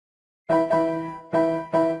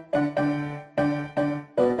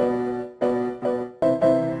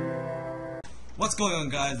going on,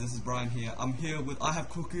 guys? This is Brian here. I'm here with I have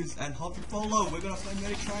cookies and Hoppypolo. We're gonna play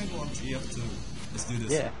medic triangle on TF2. Let's do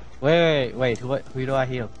this. Yeah. Wait. Who do I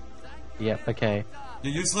heal? Yep. Okay.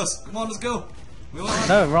 You're useless. Come on, let's go.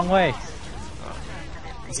 No, wrong way.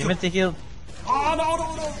 Let's You go. meant to heal. Oh no! No,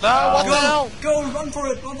 what the hell? Go! Run for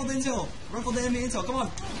it! Run for the intel! Run for the enemy intel! Come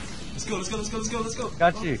on! Let's go!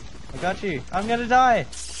 Got you. I got you. I'm gonna die.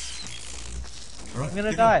 Right, I'm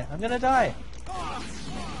gonna die. I'm gonna die.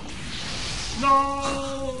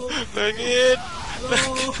 No! Dang it! No!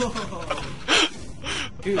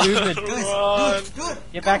 Uber. Guys, good!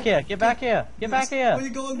 Get back here. Get back here. Get back here. Where are you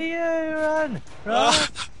going? Here, run. Run.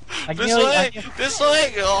 I This can heal you, I way! can- This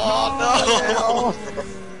way! Oh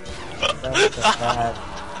That was so bad.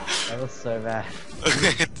 That was so bad. no!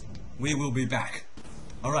 We will be back.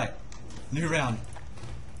 Alright. New round.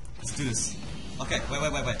 Let's do this. Okay,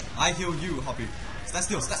 wait. I heal you, Hoppy. Stand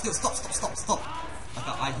still. Stop.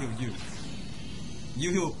 Okay, I heal you.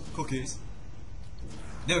 You heal cookies.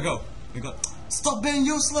 There we go. We got. Stop being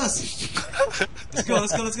useless! Let's go.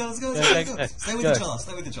 Stay with each other.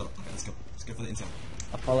 Okay, let's go. Let's go for the intel.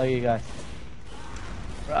 I'll follow you guys.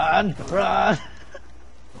 Run.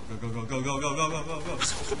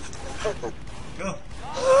 Go.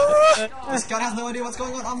 This guy has no idea what's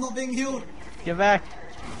going on. I'm not being healed. Get back.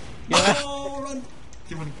 Oh, run!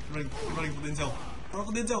 Keep running for the intel. Run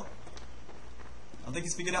for the intel. I think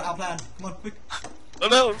he's figured out our plan. Come on, quick. Oh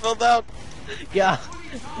no, it fell down! Yeah.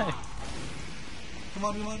 Come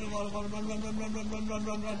on, run.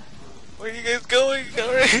 Where are you guys going?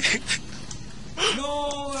 Hurry!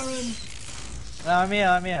 No, Aaron! No, I'm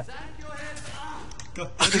here. Go.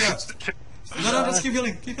 No, just keep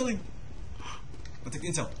healing. I'll take the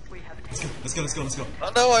intel. Let's go.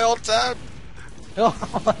 Oh no, I ult down! Oh,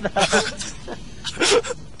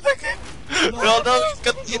 Okay. No, he's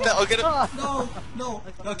got the intel. I'll get him. No,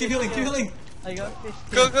 keep healing. I got this.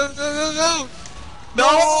 Go!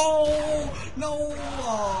 No! No!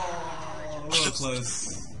 Oh, we were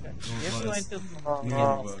close. You're going to We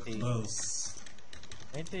were close.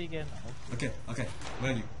 Wait till you get Okay.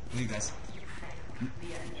 Where are you guys?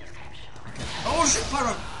 Okay. Oh shit,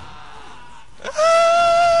 Pyro!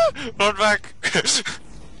 Run back!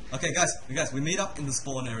 Okay, guys, we meet up in the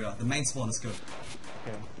spawn area, the main spawn. Let's go.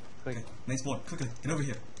 Okay, quick. Okay, main spawn, quickly, get over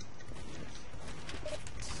here.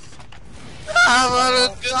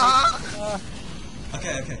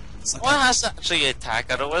 Okay. What has actually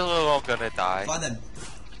attacked? Otherwise we're all gonna die. Fine then.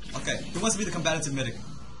 Okay, who wants to be the combative medic?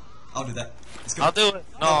 I'll do that. Let's go. I'll do it.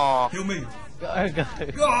 No. Heal me. Go.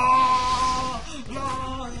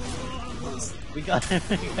 No. We got him.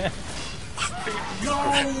 No.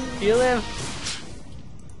 Heal him.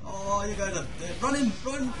 Oh, you guys are dead. Run.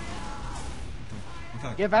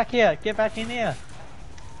 Okay. Get back here. Get back in here.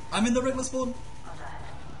 I'm in the regular spawn.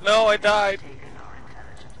 No, I died.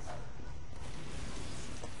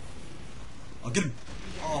 I'll get him.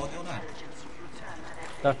 Oh, they'll die.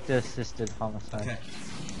 Doctor assisted homicide. Okay.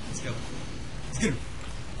 Let's go. Let's get him.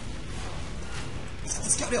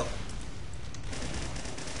 Let's scout hill.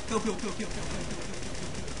 Kill.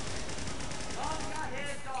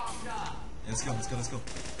 Yeah, let's go.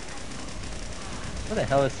 What the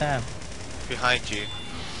hell is Sam? Behind you.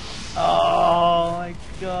 Oh my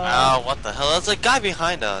god. Oh, what the hell? There's a guy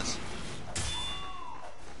behind us.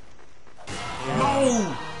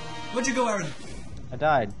 No! Where'd you go, Aaron? I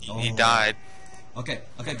died. He died. Okay,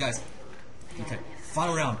 guys. Okay,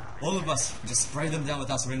 final round. All of us just spray them down with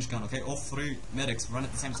our syringe gun. Okay, all three medics run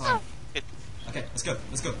at the same time. Okay, let's go.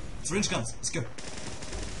 Syringe guns. Let's go.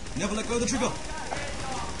 Never let go of the trigger.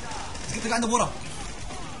 Let's get the guy in the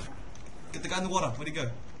water. Where'd he go?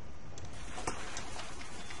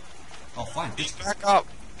 Oh, fine. He's back up.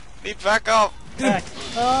 He's back up. Back.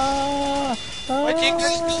 Where'd you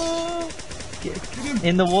guys go? Get him.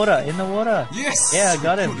 In the water. Yes. Yeah, I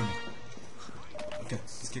got him. Killed Okay,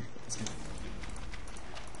 let's kick.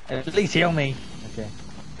 At least heal me. Okay.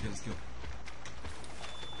 Okay, let's go.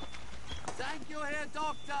 Thank you, Herr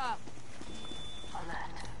Doctor.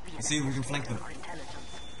 Let's see if we can flank them.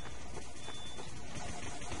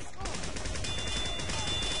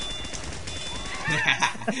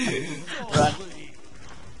 Run.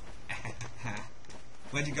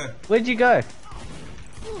 Where'd you go?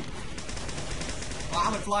 Oh,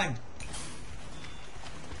 I went flying.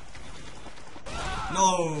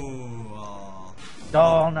 No.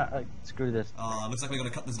 Oh no! Screw this. Looks like we're gonna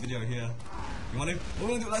cut this video here. You want to? What we're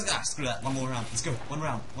gonna do? Let's go. Screw that. One more round. Let's go. One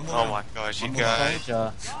round. Oh round. my gosh, you One more guys.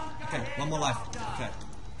 Okay, one more life. Okay.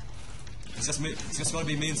 It's just me. It's just gonna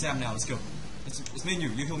be me and Sam now. Let's go. It's me and you.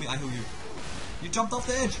 You heal me. I heal you. You jumped off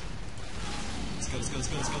the edge. Let's Let's go.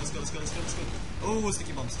 Oh,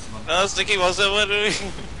 sticky bombs. No, sticky was it? What are we?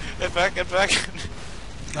 Get back, get back.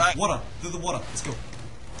 Okay, water, through the water. Let's go.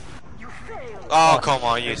 Oh, come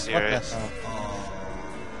on, you serious?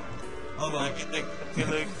 Oh well.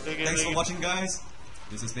 Thanks for watching, guys.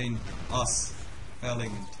 This has been us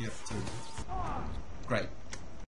failing in tier 2. Great.